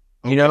there.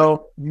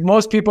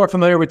 Most people are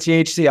familiar with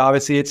THC.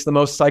 Obviously, it's the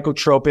most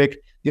psychotropic,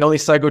 the only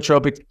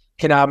psychotropic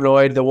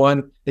cannabinoid, the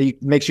one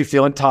that makes you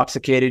feel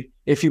intoxicated,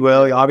 if you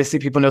will. Obviously,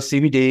 people know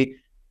CBD.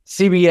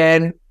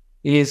 CBN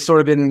is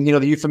sort of been,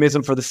 the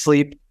euphemism for the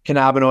sleep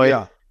cannabinoid.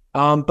 Yeah.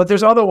 But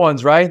there's other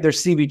ones, right?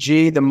 There's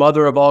CBG, the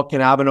mother of all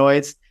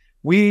cannabinoids.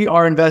 We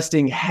are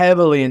investing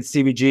heavily in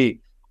CBG.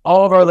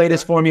 All of our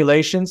latest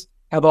formulations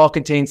have all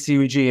contained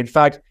CBG. In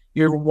fact,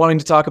 you're wanting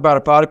to talk about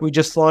a product. We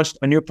just launched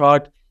a new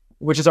product,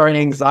 which is our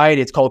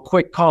anxiety. It's called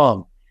Quick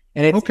Calm.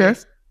 And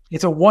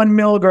it's a 1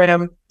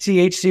 milligram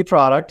THC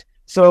product.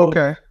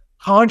 So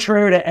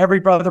contrary to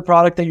every other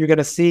product that you're going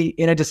to see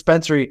in a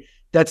dispensary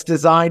that's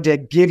designed to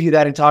give you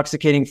that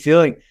intoxicating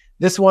feeling,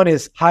 this one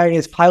is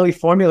highly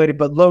formulated,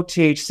 but low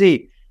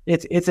THC.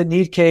 It's a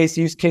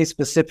use case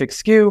specific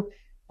SKU.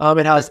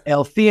 It has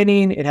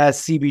L-theanine, it has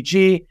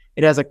CBG,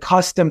 it has a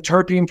custom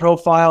terpene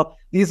profile.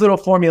 These little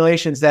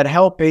formulations that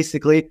help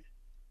basically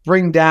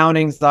bring down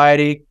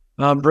anxiety,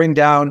 bring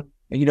down,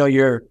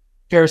 your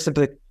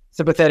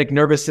parasympathetic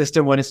nervous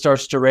system when it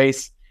starts to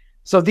race.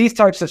 So these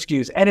types of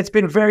SKUs, and it's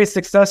been very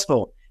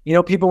successful.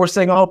 People were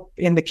saying,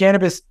 in the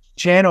cannabis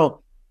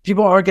channel,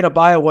 people aren't going to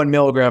buy a 1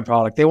 milligram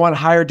product. They want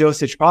higher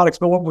dosage products.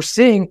 But what we're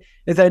seeing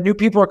is that new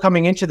people are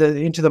coming into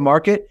the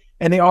market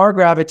and they are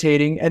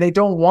gravitating and they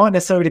don't want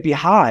necessarily to be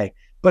high,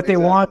 but they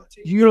want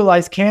to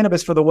utilize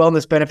cannabis for the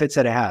wellness benefits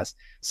that it has.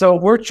 So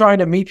we're trying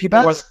to meet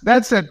people.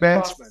 That's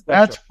advancement.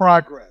 That's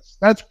progress.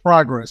 That's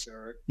progress,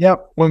 Eric.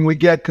 Yep. When we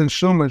get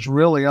consumers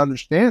really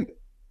understanding.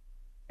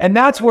 And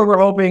that's where we're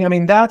hoping. I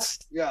mean, that's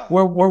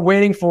where we're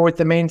waiting for with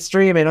the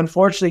mainstream. And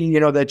unfortunately,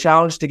 the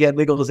challenge to get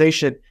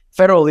legalization,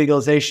 federal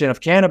legalization of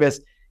cannabis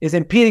is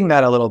impeding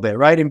that a little bit,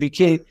 right? And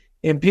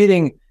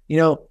impeding,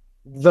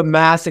 the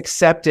mass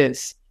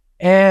acceptance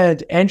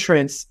and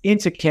entrance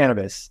into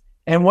cannabis.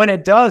 And when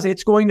it does,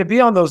 it's going to be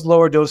on those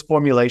lower dose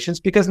formulations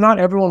because not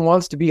everyone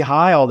wants to be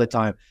high all the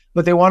time,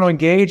 but they want to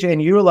engage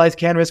and utilize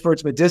cannabis for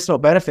its medicinal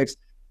benefits,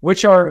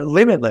 which are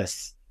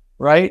limitless,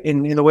 right?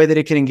 In the way that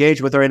it can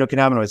engage with our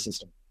endocannabinoid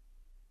system.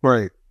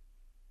 Right.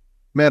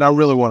 Man, I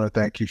really want to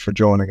thank you for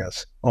joining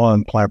us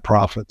on Plant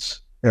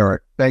Profits,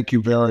 Eric. Thank you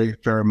very,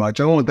 very much.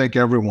 I want to thank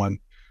everyone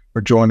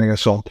for joining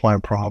us on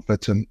Plant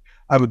Profits. And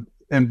I would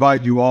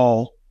invite you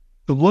all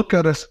to look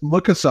us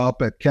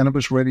up at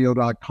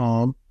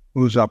cannabisradio.com,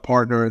 who's our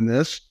partner in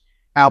this,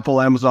 Apple,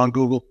 Amazon,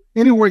 Google,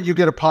 anywhere you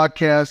get a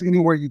podcast,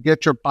 anywhere you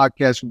get your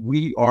podcast,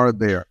 we are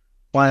there.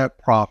 Plant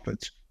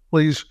Profits.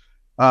 Please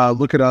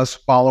look at us,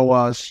 follow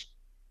us,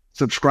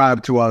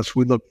 subscribe to us.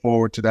 We look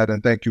forward to that.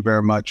 And thank you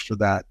very much for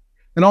that.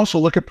 And also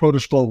look at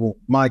Produce Global,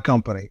 my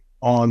company,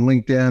 on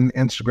LinkedIn,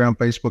 Instagram,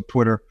 Facebook,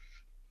 Twitter,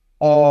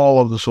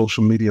 all of the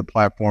social media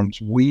platforms.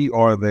 We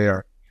are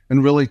there.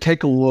 And really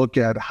take a look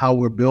at how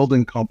we're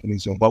building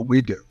companies and what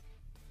we do.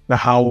 Now,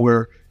 how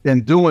we're,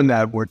 in doing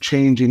that, we're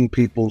changing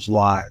people's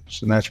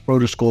lives. And that's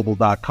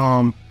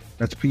produceglobal.com.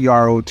 That's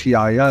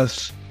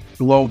PROTIS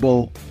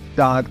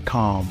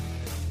global.com.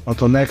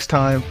 Until next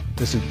time,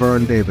 this is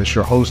Vern Davis,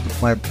 your host of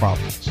Plant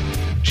Profits.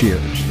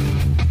 Cheers.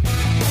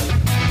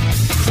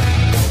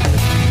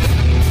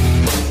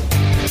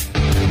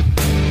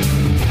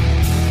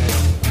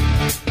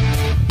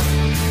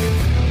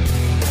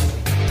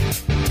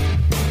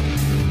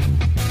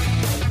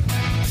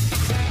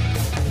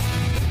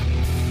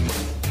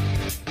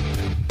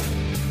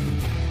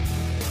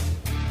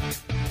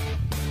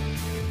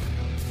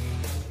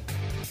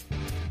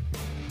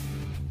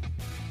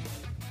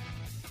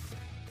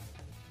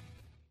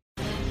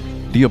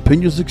 The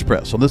opinions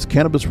expressed on this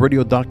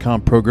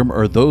CannabisRadio.com program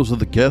are those of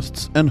the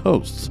guests and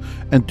hosts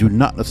and do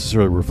not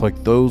necessarily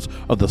reflect those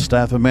of the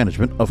staff and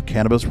management of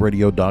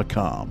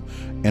CannabisRadio.com.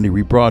 Any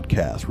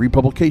rebroadcast,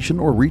 republication,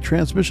 or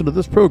retransmission of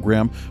this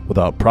program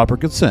without proper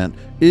consent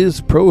is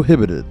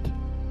prohibited.